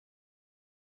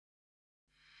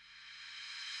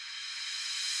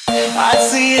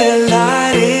see a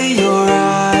light in your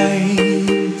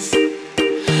eyes.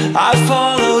 I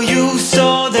follow you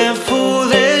so damn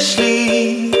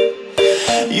foolishly.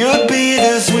 You'd be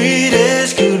the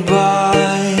sweetest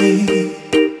goodbye.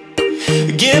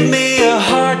 Give me a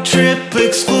heart trip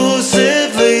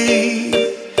exclusively.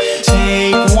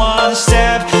 Take one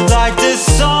step like this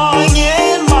song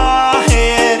in my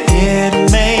head. It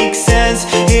makes sense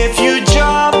if you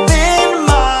jump in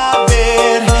my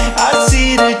bed. I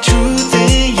see the truth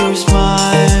in your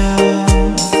smile.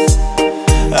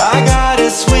 I gotta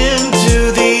swim to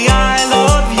the I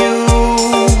love you.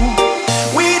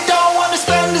 We don't wanna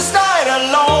spend this night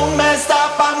alone. Messed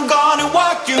up, I'm gonna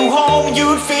walk you home.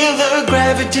 You'd feel the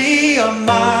gravity of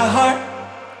my heart.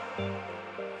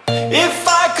 If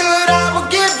I could, I would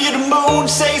give you the moon.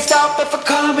 Say stop if I'm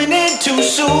coming in too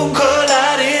soon.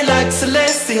 Colliding like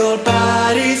celestial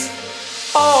bodies.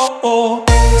 Oh, oh.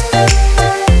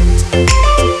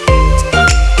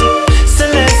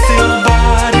 Celestial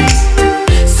bodies.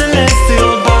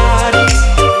 Celestial bodies.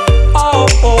 Oh,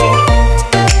 oh.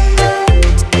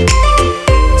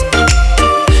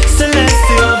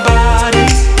 Celestial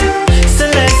bodies.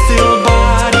 Celestial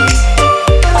bodies.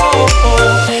 Oh, oh.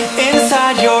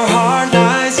 Inside your heart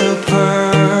lies a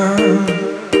pearl.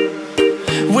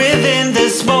 Within the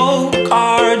smoke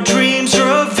our dreams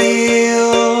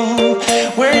reveal.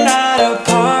 We're not a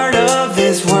part of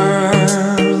this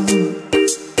world.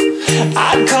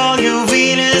 I'd call you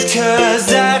Venus, 'cause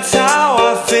that's how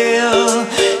I feel.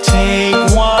 Take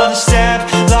one step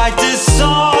like this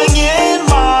song in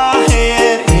my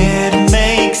head. It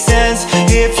makes sense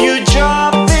if you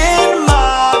jump in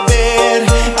my bed.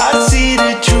 I see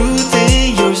the truth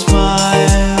in your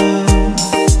smile.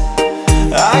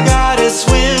 I gotta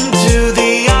swim to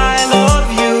the I love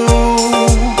you.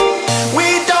 We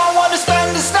don't wanna spend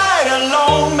this night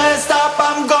alone. Messed up,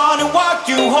 I'm gonna walk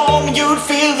you home. You'd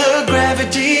feel the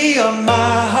gravity of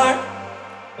my heart.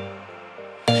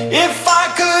 If I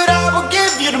could, I would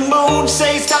give you the moon.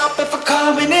 Say stop if I'm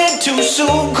coming in too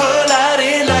soon.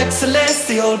 Colliding like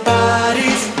celestial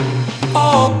bodies.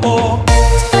 Oh, oh.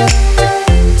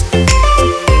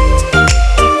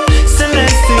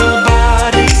 Celestial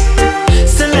bodies.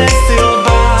 Celestial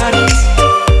bodies.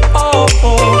 Oh,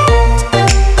 oh.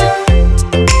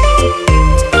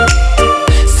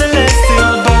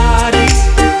 Celestial bodies.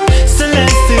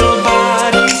 Celestial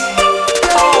bodies.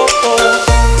 Oh, oh.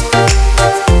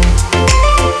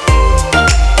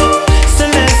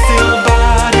 Celestial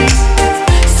bodies.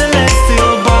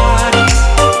 Celestial bodies.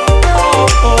 Oh,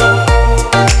 oh.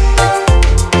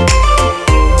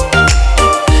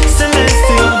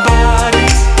 Celestial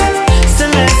bodies.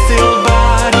 Celestial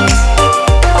bodies.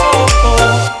 Oh, oh.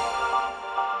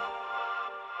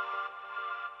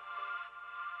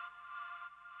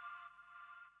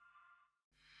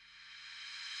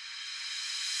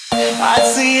 I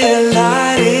see a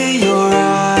light in your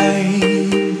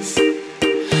eyes.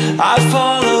 I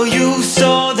follow you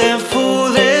so damn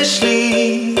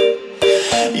foolishly.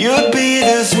 You'd be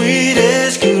the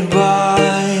sweetest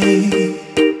goodbye.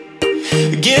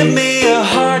 Give me a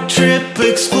heart trip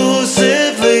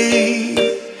exclusively.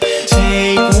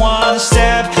 Take one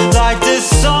step like this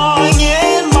song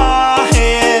in my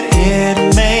head. It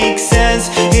makes sense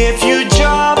if you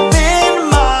jump in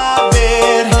my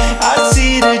bed. I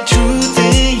see the truth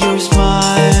in your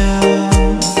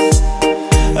smile.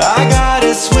 I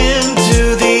gotta swim to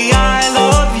the I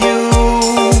love you.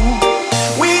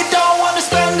 We don't wanna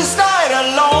spend this night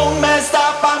alone. Messed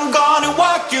up, I'm gonna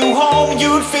walk you home.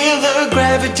 You'd feel the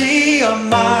gravity of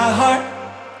my heart.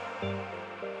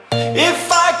 If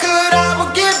I could, I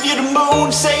would give you the moon.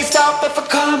 Say stop if I'm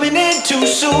coming in too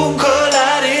soon.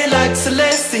 Colliding like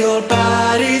celestial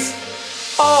bodies.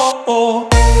 Oh, oh.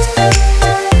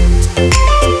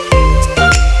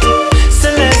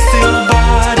 Celestial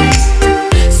bodies.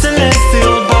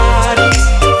 Celestial bodies.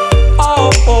 Oh,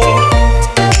 oh.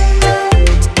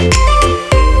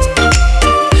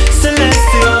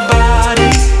 Celestial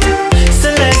bodies.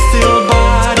 Celestial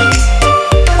bodies.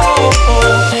 Oh, oh.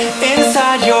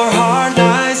 Inside your heart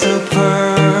lies a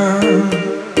pearl.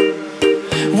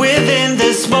 Within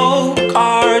the smoke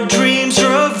our dreams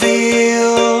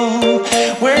reveal.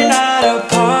 We're not a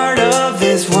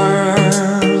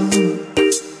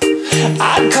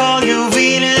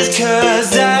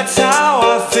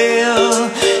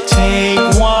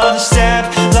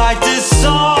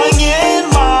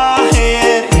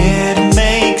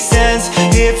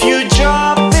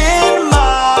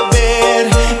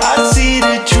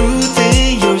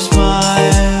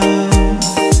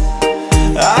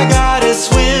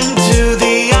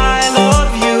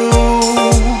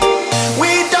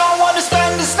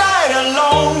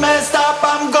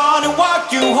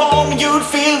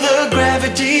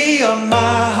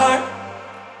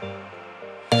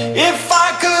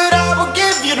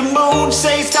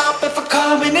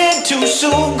coming in too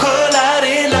soon,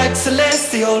 colliding like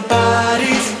celestial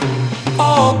bodies.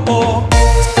 Oh, oh.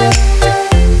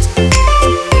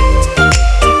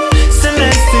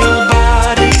 Celestial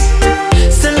bodies,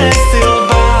 celestial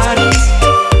bodies.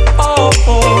 Oh,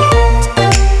 oh.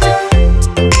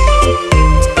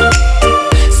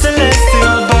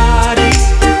 Celestial bodies,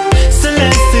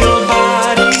 celestial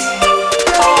bodies.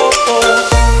 Oh, oh.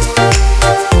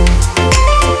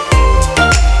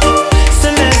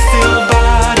 Celestial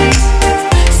bodies,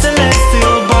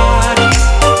 celestial bodies.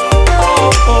 Oh,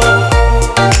 oh.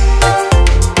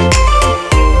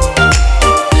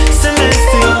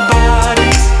 Celestial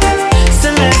bodies,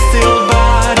 celestial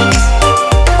bodies.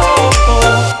 Oh,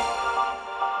 oh.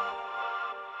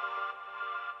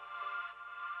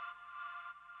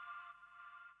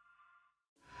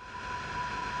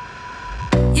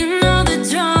 You know the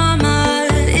drama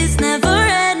is never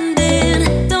ending.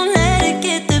 Don't let it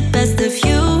get the best of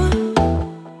you.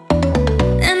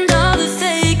 And all the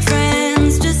fake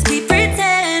friends just keep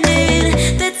pretending.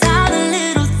 That's how the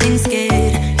little things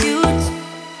get huge.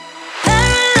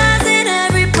 Paralyzing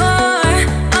every pore.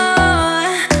 Oh,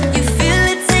 you feel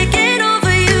it taking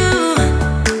over you.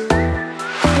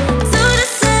 To the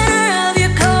center of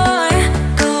your core.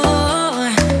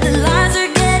 The lies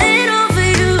are getting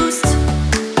overused.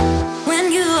 When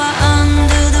you are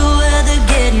under the weather,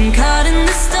 getting caught in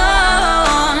the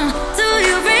storm. Do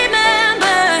you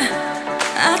remember?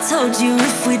 I told you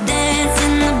if we dance in